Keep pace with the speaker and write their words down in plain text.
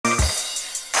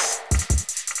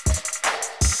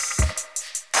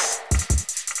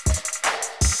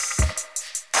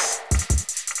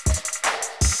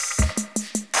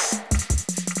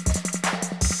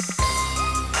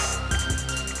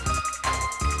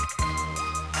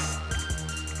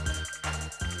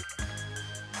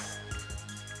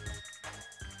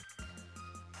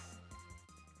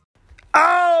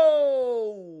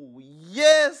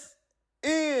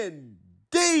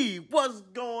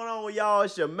y'all?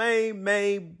 It's your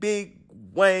main Big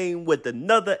Wayne with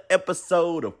another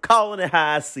episode of Calling It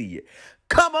How I See It.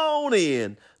 Come on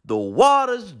in. The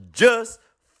water's just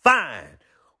fine.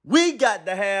 We got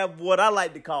to have what I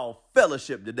like to call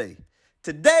fellowship today.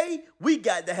 Today, we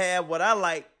got to have what I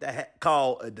like to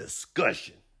call a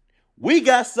discussion. We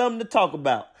got something to talk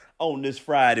about on this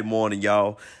Friday morning,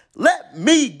 y'all. Let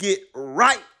me get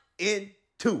right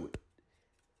into it.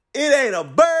 It ain't a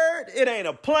bird, it ain't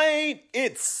a plane,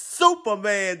 it's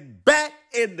Superman back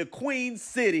in the Queen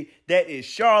City that is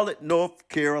Charlotte, North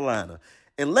Carolina.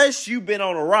 Unless you've been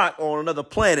on a rock or on another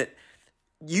planet,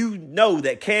 you know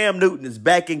that Cam Newton is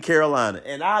back in Carolina.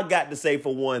 And I got to say,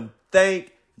 for one,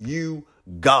 thank you,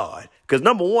 God. Because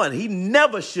number one, he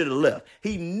never should have left.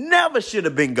 He never should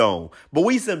have been gone. But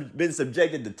we've been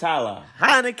subjected to Tyler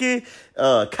Heineke,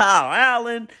 Kyle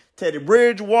Allen, Teddy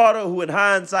Bridgewater, who in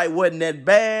hindsight wasn't that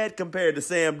bad compared to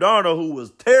Sam Darnold, who was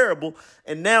terrible.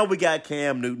 And now we got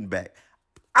Cam Newton back.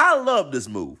 I love this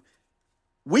move.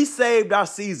 We saved our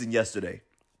season yesterday.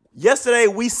 Yesterday,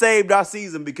 we saved our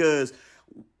season because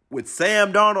with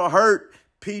Sam Darnold hurt,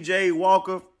 P.J.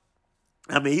 Walker,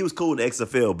 I mean, he was cool in the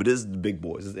XFL, but this is the big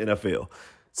boys, this is NFL.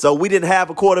 So we didn't have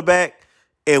a quarterback,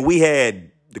 and we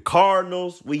had the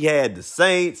Cardinals, we had the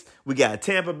Saints, we got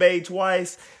Tampa Bay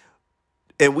twice,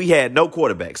 and we had no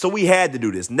quarterback. So we had to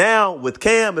do this. Now, with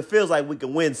Cam, it feels like we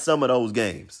can win some of those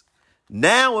games.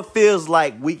 Now it feels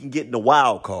like we can get in the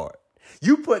wild card.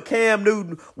 You put Cam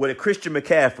Newton with a Christian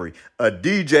McCaffrey, a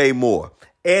DJ Moore,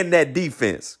 and that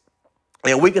defense,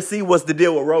 and we can see what's the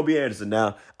deal with Robbie Anderson.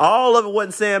 Now, all of it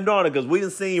wasn't Sam Darnold because we done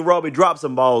seen Robbie drop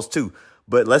some balls too.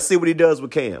 But let's see what he does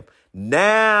with Cam.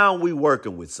 Now we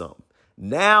working with something.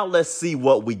 Now let's see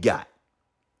what we got.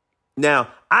 Now,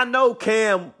 I know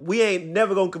Cam, we ain't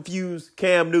never going to confuse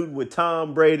Cam Newton with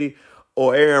Tom Brady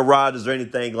or Aaron Rodgers or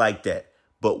anything like that.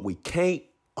 But we can't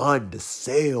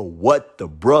undersell what the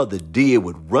brother did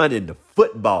with running the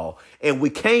football. And we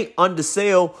can't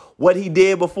undersell what he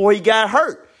did before he got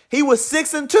hurt. He was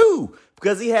 6-2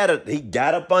 because he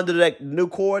got up under that new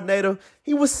coordinator.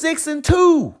 He was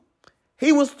 6-2.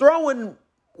 He was throwing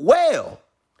well.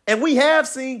 And we have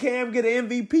seen Cam get an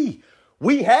MVP.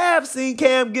 We have seen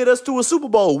Cam get us to a Super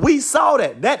Bowl. We saw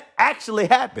that. That actually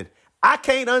happened. I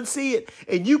can't unsee it,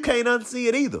 and you can't unsee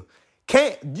it either.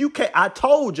 I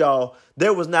told y'all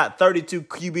there was not 32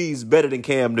 QBs better than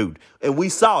Cam Newton, and we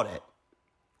saw that.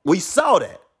 We saw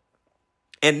that.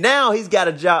 And now he's got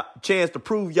a chance to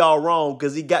prove y'all wrong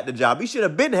because he got the job. He should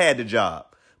have had the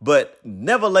job, but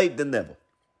never late than never.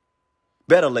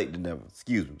 Better late than never.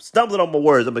 Excuse me. Stumbling on my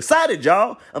words. I'm excited,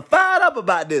 y'all. I'm fired up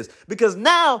about this because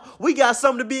now we got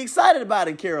something to be excited about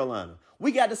in Carolina.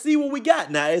 We got to see what we got.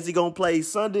 Now, is he going to play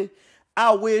Sunday?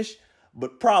 I wish,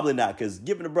 but probably not because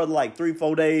giving the brother like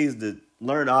 3-4 days to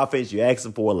learn the offense, you're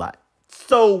asking for a lot.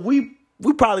 So we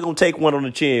probably going to take one on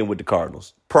the chin with the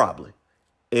Cardinals. Probably.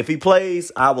 If he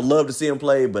plays, I would love to see him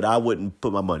play, but I wouldn't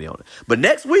put my money on it. But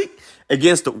next week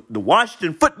against the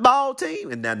Washington football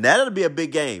team, and now that'll be a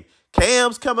big game.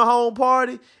 Cam's coming home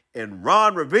party and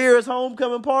Ron Rivera's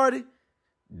homecoming party.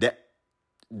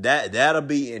 That'll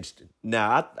be interesting.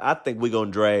 Now, I think we're going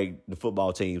to drag the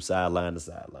football team sideline to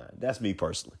sideline. That's me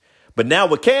personally. But now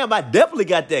with Cam, I definitely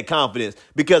got that confidence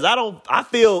because I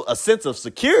feel a sense of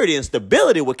security and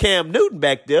stability with Cam Newton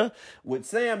back there. With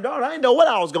Sam Darnold, I didn't know what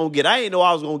I was going to get. I didn't know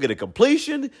I was going to get a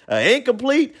completion, an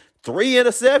incomplete, 3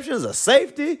 interceptions, a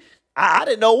safety. I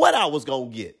didn't know what I was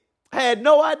going to get. I had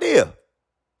no idea.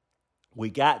 We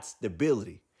got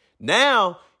stability.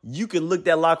 Now you can look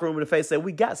that locker room in the face and say,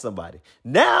 we got somebody.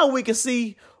 Now we can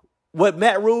see what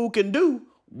Matt Rule can do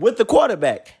with the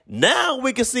quarterback. Now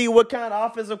we can see what kind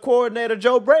of offensive coordinator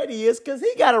Joe Brady is because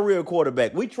he got a real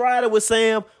quarterback. We tried it with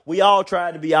Sam. We all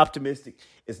tried to be optimistic.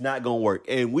 It's not going to work.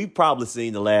 And we've probably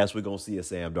seen the last we're going to see a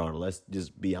Sam Darnold. Let's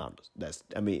just be honest.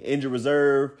 Injury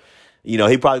reserve. He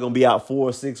probably going to be out 4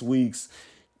 or 6 weeks.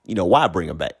 Why bring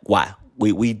him back? Why?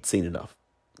 We've seen enough.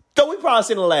 So we probably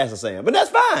seen the last of Sam. But that's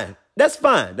fine. That's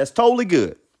fine. That's totally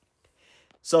good.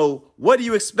 So what are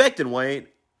you expecting, Wayne?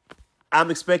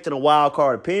 I'm expecting a wild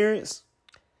card appearance.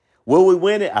 Will we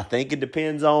win it? I think it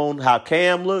depends on how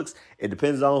Cam looks. It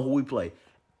depends on who we play.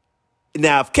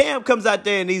 Now, if Cam comes out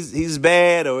there and he's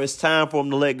bad or it's time for him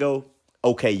to let go,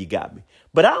 okay, you got me.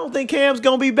 But I don't think Cam's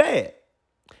going to be bad.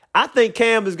 I think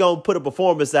Cam is going to put a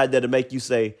performance out there to make you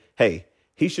say, hey,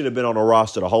 he should have been on the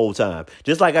roster the whole time.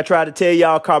 Just like I tried to tell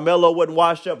y'all Carmelo wasn't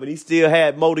washed up, but he still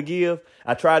had more to give.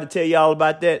 I tried to tell y'all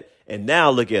about that. And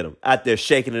now look at him out there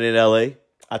shaking it in L.A.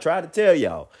 I tried to tell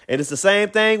y'all. And it's the same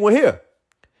thing with here.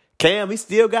 Cam, he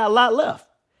still got a lot left.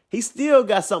 He still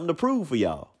got something to prove for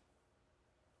y'all.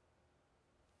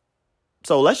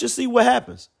 So let's just see what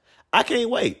happens. I can't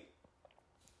wait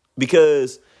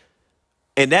because,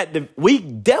 and that we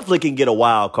definitely can get a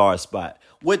wild card spot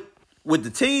with the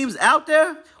teams out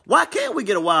there. Why can't we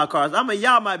get a wild card? I mean,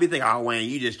 y'all might be thinking, "Oh, Wayne,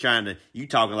 you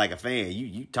talking like a fan.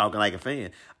 You talking like a fan."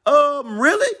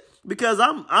 Really? Because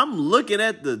I'm looking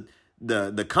at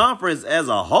the conference as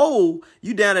a whole.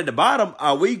 You down at the bottom.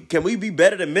 Can we be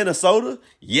better than Minnesota?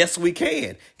 Yes, we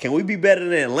can. Can we be better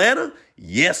than Atlanta?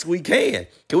 Yes, we can.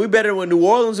 Can we be better than New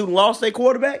Orleans, who lost their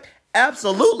quarterback?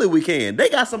 Absolutely, we can. They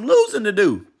got some losing to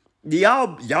do.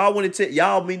 Y'all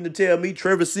mean to tell me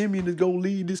Trevor Siemian is gonna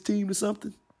lead this team to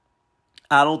something?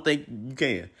 I don't think you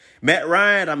can. Matt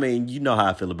Ryan, I mean, you know how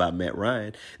I feel about Matt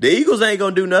Ryan. The Eagles ain't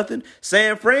going to do nothing.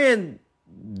 San Fran,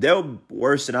 they're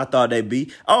worse than I thought they'd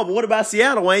be. Oh, but what about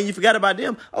Seattle, Wayne? You forgot about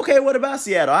them. Okay, what about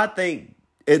Seattle? I think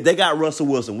they got Russell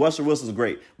Wilson. Russell Wilson's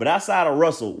great. But outside of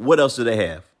Russell, what else do they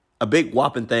have? A big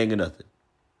whopping thing or nothing.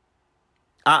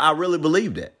 I really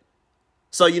believe that.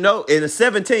 So, in the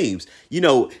 7 teams,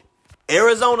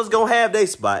 Arizona's going to have their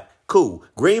spot. Cool.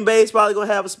 Green Bay's probably going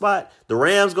to have a spot. The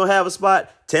Rams going to have a spot.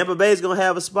 Tampa Bay's going to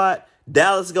have a spot.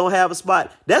 Dallas is going to have a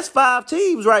spot. That's 5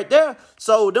 teams right there.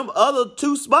 So them other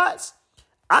 2 spots,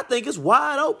 I think it's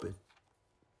wide open.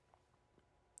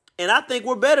 And I think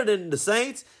we're better than the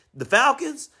Saints, the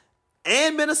Falcons,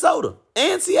 and Minnesota,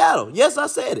 and Seattle. Yes, I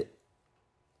said it.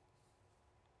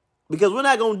 Because we're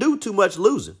not going to do too much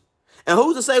losing. And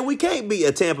who's to say we can't beat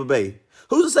a Tampa Bay?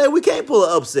 Who's to say we can't pull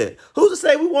an upset? Who's to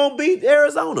say we won't beat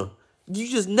Arizona? You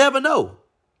just never know.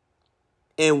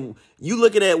 And you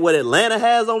looking at what Atlanta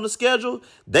has on the schedule,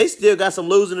 they still got some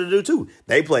losing to do too.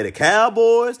 They play the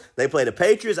Cowboys. They play the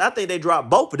Patriots. I think they dropped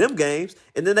both of them games.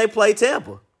 And then they play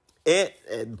Tampa. And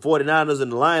 49ers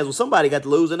and the Lions, well, somebody got to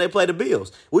lose, and they play the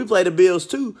Bills. We play the Bills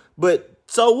too, but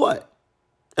so what?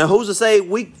 And who's to say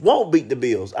we won't beat the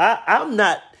Bills? I'm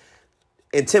not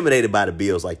intimidated by the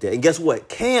Bills like that. And guess what?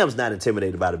 Cam's not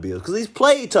intimidated by the Bills because he's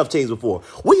played tough teams before.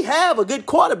 We have a good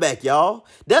quarterback, y'all.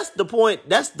 That's the point.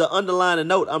 That's the underlying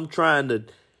note I'm trying to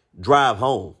drive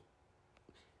home.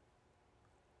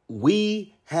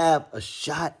 We have a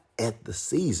shot at the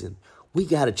season. We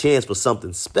got a chance for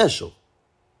something special.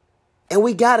 And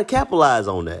we got to capitalize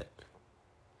on that.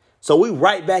 So we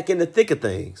right back in the thick of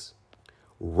things.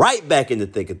 Right back in the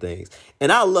thick of things.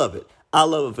 And I love it. I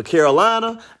love it for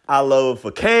Carolina. I love it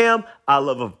for Cam. I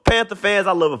love it for Panther fans.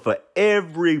 I love it for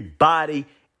everybody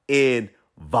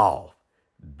involved.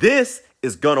 This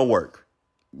is going to work.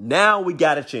 Now we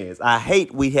got a chance. I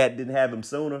hate we didn't have him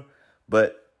sooner,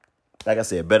 but like I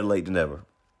said, better late than never.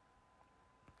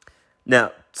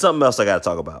 Now, something else I got to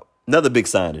talk about. Another big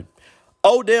signing.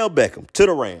 Odell Beckham to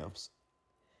the Rams.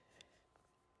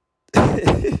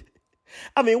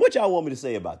 I mean, what y'all want me to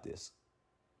say about this?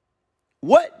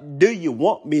 What do you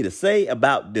want me to say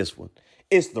about this one?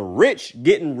 It's the rich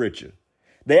getting richer.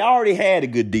 They already had a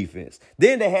good defense.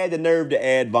 Then they had the nerve to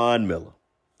add Von Miller.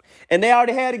 And they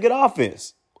already had a good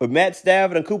offense with Matt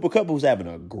Stafford and Cooper Kupp, who's having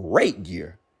a great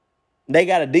year. They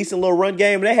got a decent little run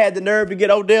game, and they had the nerve to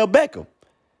get Odell Beckham.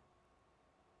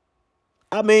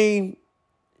 I mean,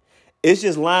 it's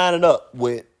just lining up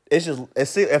with,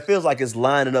 it feels like it's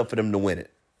lining up for them to win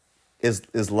it.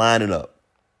 It's lining up.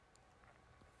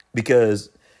 Because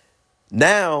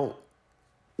now,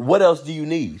 what else do you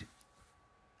need?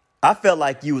 I felt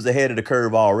like you was ahead of the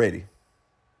curve already.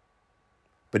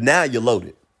 But now you're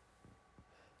loaded.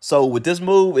 So with this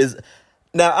move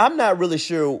now I'm not really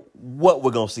sure what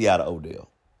we're going to see out of Odell.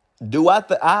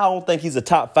 I don't think he's a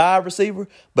top 5 receiver,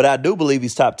 but I do believe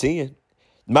he's top 10.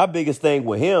 My biggest thing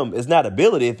with him is not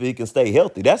ability if he can stay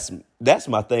healthy. That's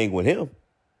my thing with him.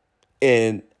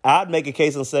 And I'd make a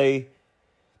case and say,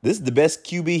 this is the best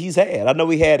QB he's had. I know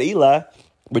he had Eli,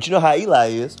 but you know how Eli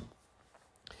is.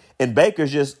 And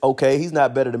Baker's just, okay, he's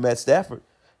not better than Matt Stafford.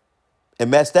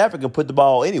 And Matt Stafford can put the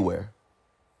ball anywhere.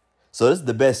 So this is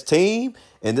the best team,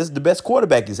 and this is the best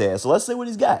quarterback he's had. So let's see what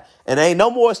he's got. And ain't no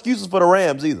more excuses for the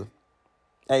Rams either.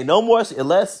 Ain't no more,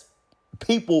 unless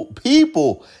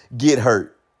people get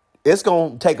hurt. It's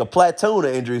going to take a platoon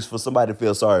of injuries for somebody to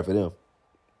feel sorry for them.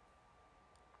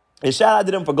 And shout out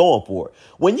to them for going for it.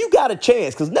 When you got a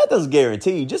chance, because nothing's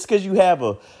guaranteed. Just because you have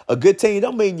a good team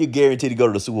don't mean you're guaranteed to go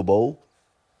to the Super Bowl.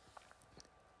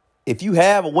 If you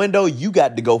have a window, you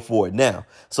got to go for it now.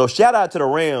 So shout out to the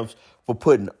Rams for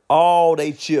putting all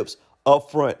their chips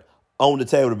up front on the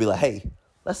table to be like, hey,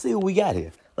 let's see what we got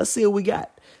here. Let's see what we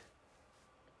got.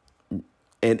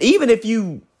 And even if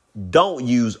you don't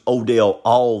use Odell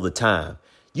all the time,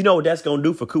 you know what that's going to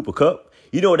do for Cooper Kupp?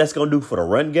 You know what that's going to do for the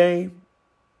run game?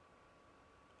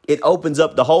 It opens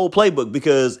up the whole playbook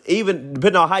because even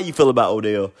depending on how you feel about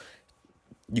Odell,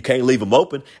 You can't leave him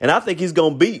open. And I think he's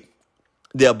going to beat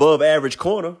the above average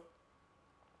corner.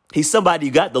 He's somebody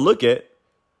you got to look at.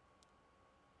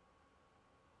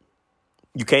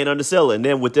 You can't undersell it. And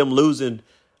then with them losing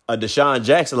a Deshaun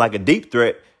Jackson like a deep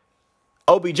threat,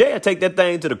 OBJ will take that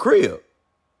thing to the crib.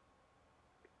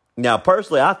 Now,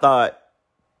 personally, I thought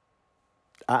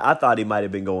he might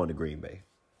have been going to Green Bay.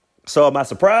 So am I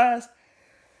surprised?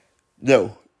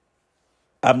 No,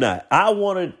 I'm not. I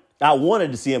wanted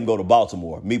to see him go to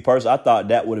Baltimore. Me personally, I thought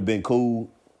that would have been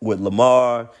cool with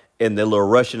Lamar and their little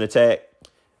rushing attack.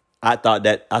 I thought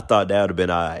that would have been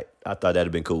all right. I thought that would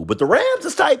have been cool. But the Rams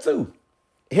is tight too.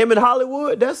 Him in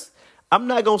Hollywood, I'm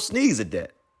not gonna sneeze at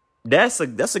that. That's a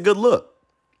good look.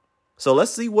 So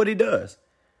let's see what he does.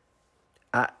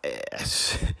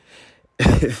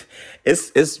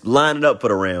 It's lining up for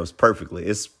the Rams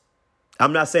perfectly.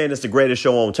 I'm not saying it's the greatest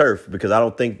show on turf because I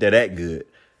don't think they're that good,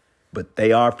 but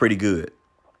they are pretty good.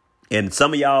 And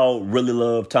some of y'all really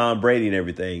love Tom Brady and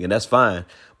everything, and that's fine.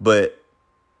 But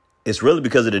it's really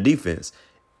because of the defense.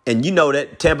 And you know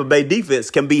that Tampa Bay defense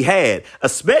can be had,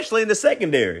 especially in the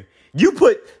secondary. You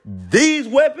put these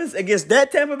weapons against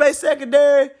that Tampa Bay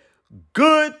secondary,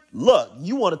 good luck.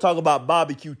 You want to talk about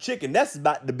barbecue chicken. That's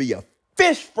about to be a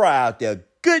fish fry out there.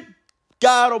 Good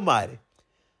God almighty.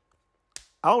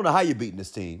 I don't know how you're beating this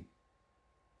team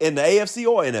in the AFC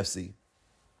or NFC.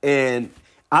 And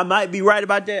I might be right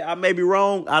about that. I may be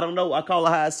wrong. I don't know. I call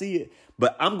it how I see it.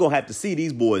 But I'm going to have to see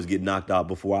these boys get knocked out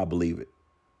before I believe it.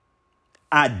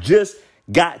 I just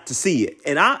got to see it.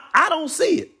 And I don't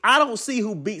see it. I don't see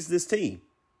who beats this team.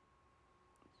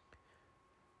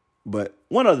 But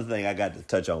one other thing I got to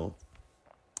touch on.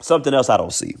 Something else I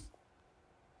don't see.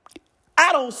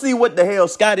 I don't see what the hell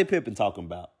Scottie Pippen talking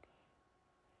about.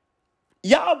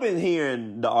 Y'all been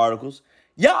hearing the articles.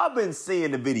 Y'all been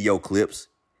seeing the video clips.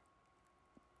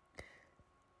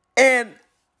 And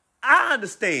I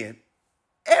understand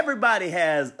everybody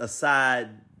has a side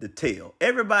to tell.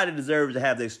 Everybody deserves to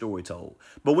have their story told.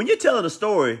 But when you're telling a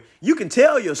story, you can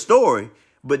tell your story,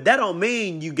 but that don't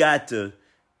mean you got to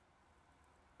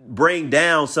bring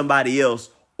down somebody else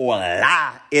or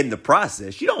lie in the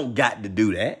process. You don't got to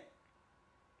do that.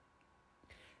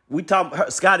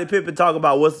 Scottie Pippen talk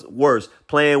about what's worse,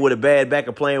 playing with a bad back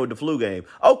or playing with the flu game.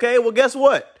 Okay, well, guess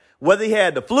what? Whether he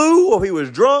had the flu or he was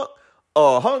drunk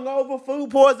or hungover, food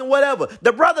poison, whatever,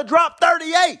 the brother dropped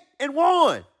 38 and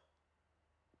won.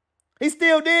 He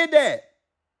still did that.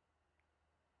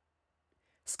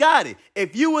 Scottie,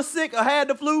 if you were sick or had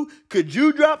the flu, could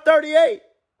you drop 38?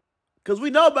 Because we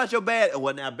know about your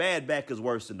bad back is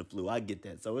worse than the flu. I get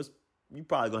that. So you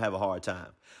probably going to have a hard time.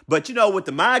 But, with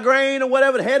the migraine or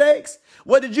whatever, the headaches,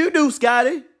 what did you do,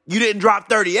 Scottie? You didn't drop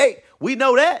 38. We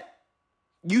know that.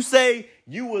 You say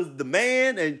you was the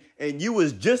man and you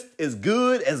was just as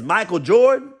good as Michael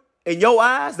Jordan in your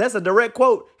eyes. That's a direct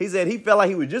quote. He said he felt like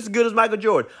he was just as good as Michael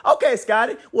Jordan. Okay,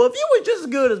 Scottie. Well, if you were just as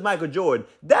good as Michael Jordan,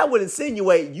 that would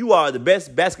insinuate you are the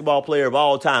best basketball player of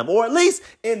all time, or at least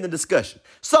in the discussion.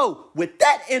 So with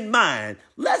that in mind,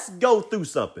 let's go through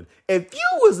something. If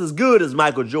you was as good as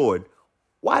Michael Jordan,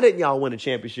 why didn't y'all win a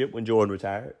championship when Jordan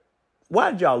retired? Why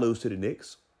did y'all lose to the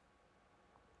Knicks?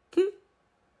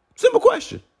 Simple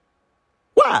question.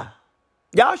 Why?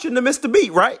 Y'all shouldn't have missed the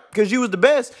beat, right? Because you was the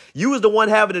best. You was the one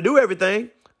having to do everything.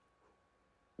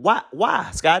 Why,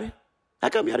 Scottie? How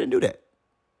come y'all didn't do that?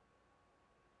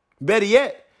 Better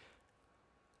yet,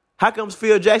 how comes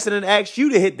Phil Jackson didn't ask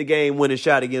you to hit the game-winning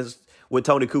shot with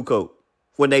Tony Kukoc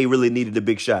when they really needed the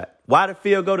big shot? Why did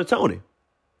Phil go to Tony?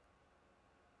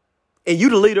 And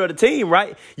you the leader of the team,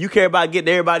 right? You care about getting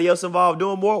everybody else involved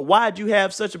doing more. Why'd you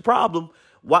have such a problem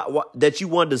that you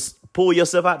wanted to pull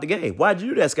yourself out the game? Why'd you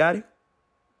do that, Scottie?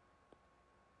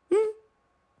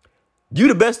 You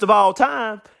the best of all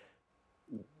time.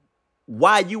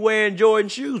 Why you wearing Jordan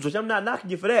shoes? Which I'm not knocking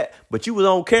you for that. But you was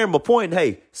on camera pointing,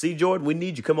 hey, see, Jordan, we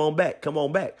need you. Come on back. Come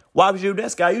on back. Why would you do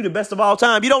that, Scottie? You the best of all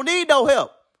time. You don't need no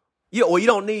help. You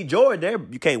don't need Jordan there.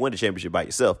 You can't win the championship by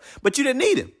yourself. But you didn't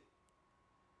need him.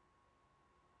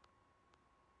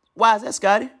 Why is that,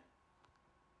 Scottie?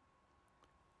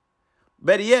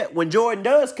 Better yet, when Jordan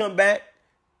does come back,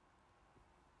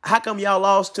 how come y'all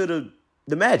lost to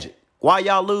the Magic? Why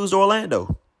y'all lose to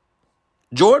Orlando?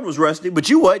 Jordan was rusty, but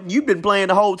you wasn't. You've been playing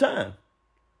the whole time.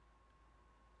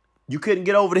 You couldn't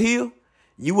get over the hill.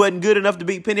 You wasn't good enough to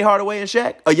beat Penny Hardaway and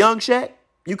Shaq, a young Shaq.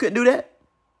 You couldn't do that.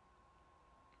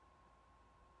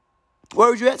 Where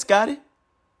was you at, Scottie?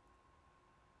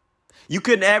 You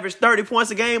couldn't average 30 points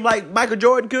a game like Michael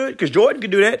Jordan could? Because Jordan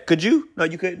could do that. Could you? No,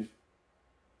 you couldn't.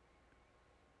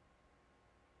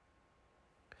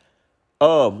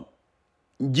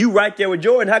 You right there with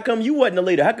Jordan. How come you wasn't the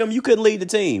leader? How come you couldn't lead the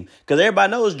team? Because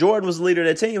everybody knows Jordan was the leader of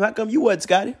that team. How come you wasn't,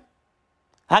 Scotty?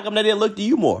 How come they didn't look to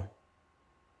you more?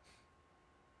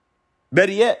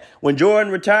 Better yet, when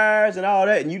Jordan retires and all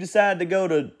that, and you decide to go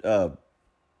to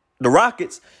the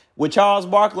Rockets with Charles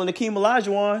Barkley and Hakeem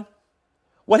Olajuwon,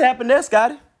 what happened there,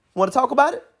 Scotty? Want to talk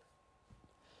about it?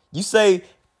 You say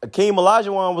Hakeem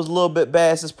Olajuwon was a little bit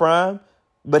past his prime,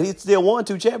 but he still won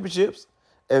 2 championships.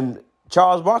 And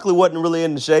Charles Barkley wasn't really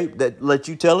in the shape that let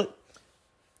you tell it.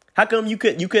 How come you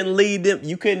couldn't lead them?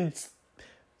 You couldn't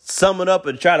sum it up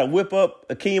and try to whip up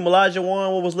Hakeem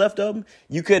Olajuwon, what was left of him?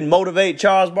 You couldn't motivate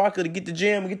Charles Barkley to get the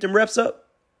gym and get them reps up?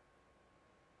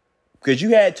 Because you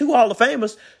had 2 Hall of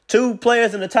Famers, 2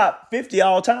 players in the top 50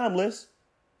 all-time list.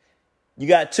 You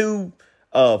got 2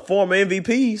 former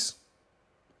MVPs.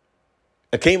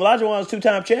 Hakeem Olajuwon is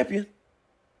 2-time champion.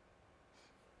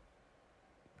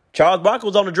 Charles Barkley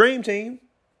was on the dream team.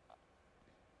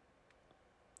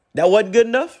 That wasn't good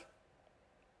enough?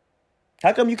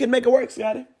 How come you couldn't make it work,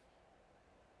 Scotty?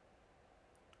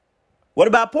 What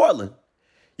about Portland?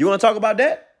 You want to talk about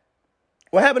that?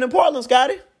 What happened in Portland,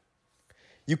 Scotty?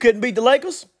 You couldn't beat the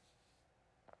Lakers?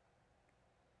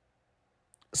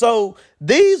 So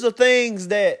these are things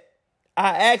that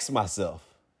I ask myself.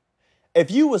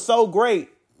 If you were so great,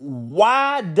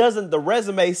 why doesn't the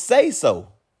resume say so?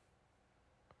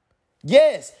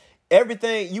 Yes,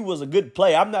 everything, you was a good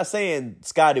player. I'm not saying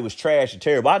Scotty was trash or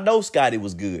terrible. I know Scotty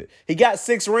was good. He got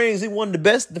 6 rings. He one of the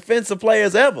best defensive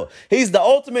players ever. He's the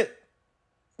ultimate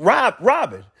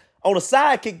Robin. On a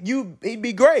sidekick, he'd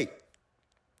be great.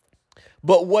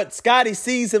 But what Scotty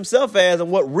sees himself as and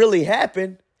what really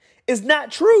happened is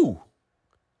not true.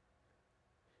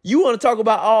 You want to talk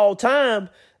about all time,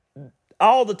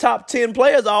 all the top 10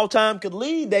 players all time could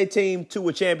lead their team to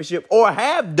a championship or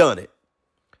have done it.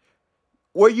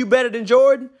 Were you better than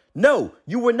Jordan? No,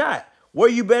 you were not. Were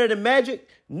you better than Magic?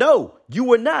 No, you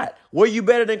were not. Were you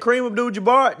better than Kareem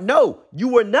Abdul-Jabbar? No, you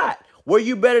were not. Were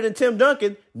you better than Tim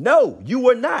Duncan? No, you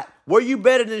were not. Were you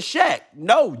better than Shaq?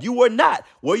 No, you were not.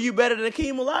 Were you better than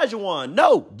Hakeem Olajuwon?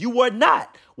 No, you were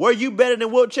not. Were you better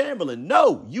than Wilt Chamberlain?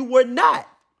 No, you were not.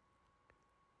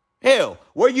 Hell,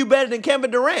 were you better than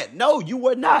Kevin Durant? No, you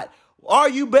were not. Were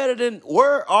you better than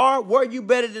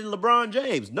LeBron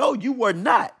James? No, you were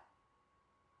not.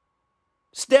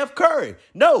 Steph Curry.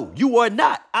 No, you are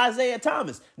not. Isaiah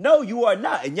Thomas. No, you are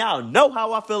not. And y'all know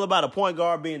how I feel about a point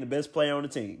guard being the best player on the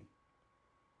team.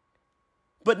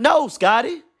 But no,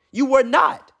 Scotty, you were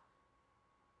not.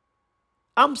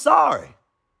 I'm sorry.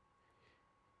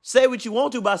 Say what you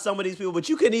want to about some of these people, but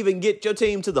you couldn't even get your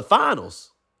team to the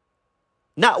finals.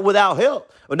 Not without help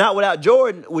or not without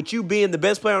Jordan. With you being the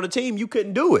best player on the team, you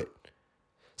couldn't do it.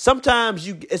 Sometimes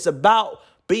it's about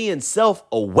being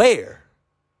self-aware.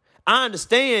 I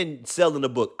understand selling a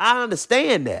book. I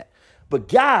understand that. But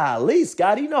golly,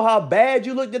 Scotty, you know how bad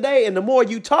you look today? And the more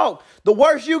you talk, the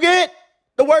worse you get,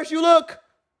 the worse you look.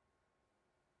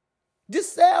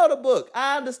 Just sell the book.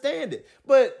 I understand it.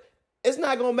 But it's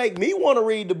not going to make me want to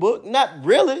read the book. Not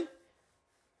really.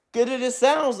 Because it just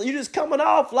sounds, you just coming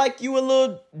off like you a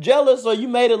little jealous or you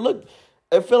made it look,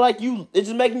 I feel like it's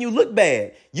just making you look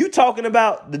bad. You talking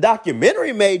about the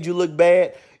documentary made you look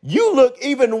bad. You look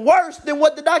even worse than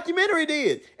what the documentary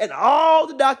did. And all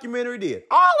the documentary did,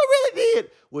 all it really did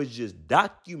was just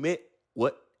document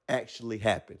what actually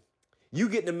happened. You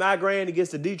getting a migraine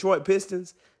against the Detroit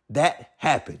Pistons, that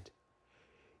happened.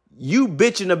 You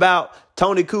bitching about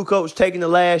Tony Kukoc taking the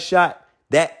last shot,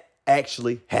 that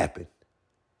actually happened.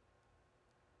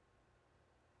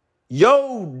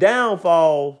 Your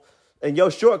downfall and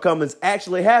your shortcomings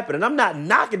actually happen. And I'm not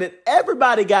knocking it.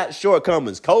 Everybody got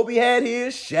shortcomings. Kobe had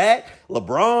his, Shaq,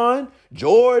 LeBron,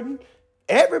 Jordan.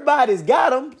 Everybody's got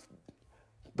them.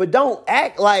 But don't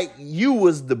act like you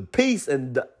was the piece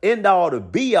and the end all to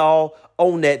be all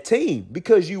on that team,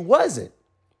 because you wasn't.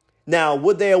 Now,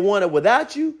 would they have won it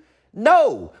without you?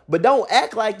 No. But don't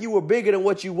act like you were bigger than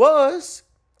what you was.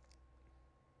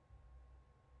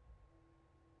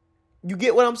 You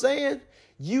get what I'm saying?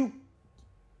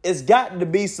 It's got to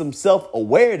be some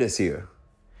self-awareness here.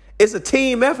 It's a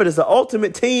team effort. It's an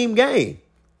ultimate team game.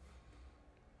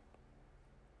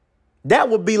 That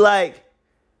would be like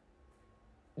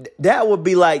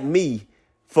me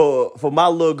for my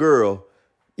little girl.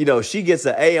 You know, she gets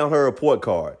an A on her report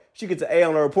card.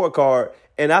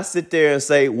 And I sit there and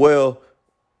say, well,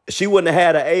 she wouldn't have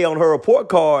had an A on her report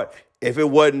card if it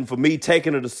wasn't for me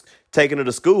taking her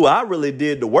to school. I really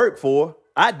did the work for her.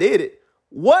 I did it.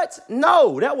 What?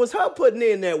 No, that was her putting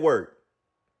in that work.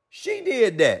 She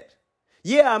did that.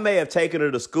 Yeah, I may have taken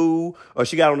her to school or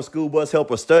she got on the school bus, help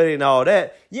her study and all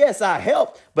that. Yes, I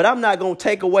helped, but I'm not going to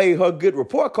take away her good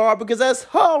report card because that's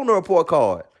her on the report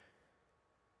card.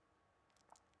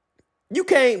 You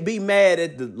can't be mad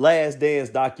at the Last Dance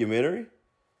documentary.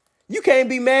 You can't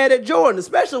be mad at Jordan,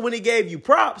 especially when he gave you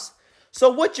props. So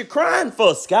what you crying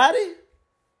for, Scottie?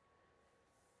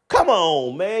 Come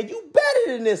on, man. You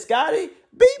better than this, Scottie.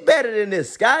 Be better than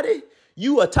this, Scottie.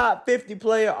 You a top 50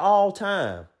 player all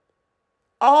time.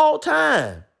 All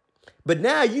time. But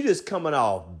now you just coming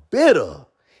off bitter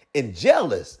and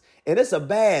jealous. And it's a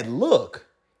bad look.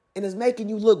 And it's making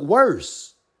you look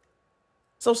worse.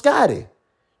 So, Scottie,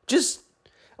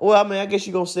 I guess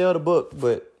you're going to sell the book,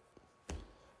 but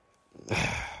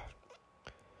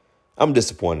I'm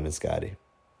disappointed in Scottie.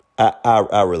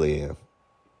 I really am.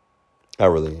 I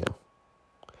really am.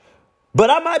 But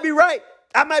I might be right.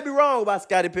 I might be wrong about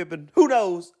Scottie Pippen. Who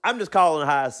knows? I'm just calling it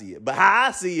how I see it. But how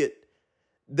I see it,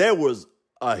 there was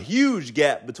a huge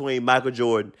gap between Michael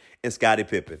Jordan and Scottie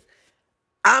Pippen.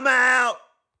 I'm out.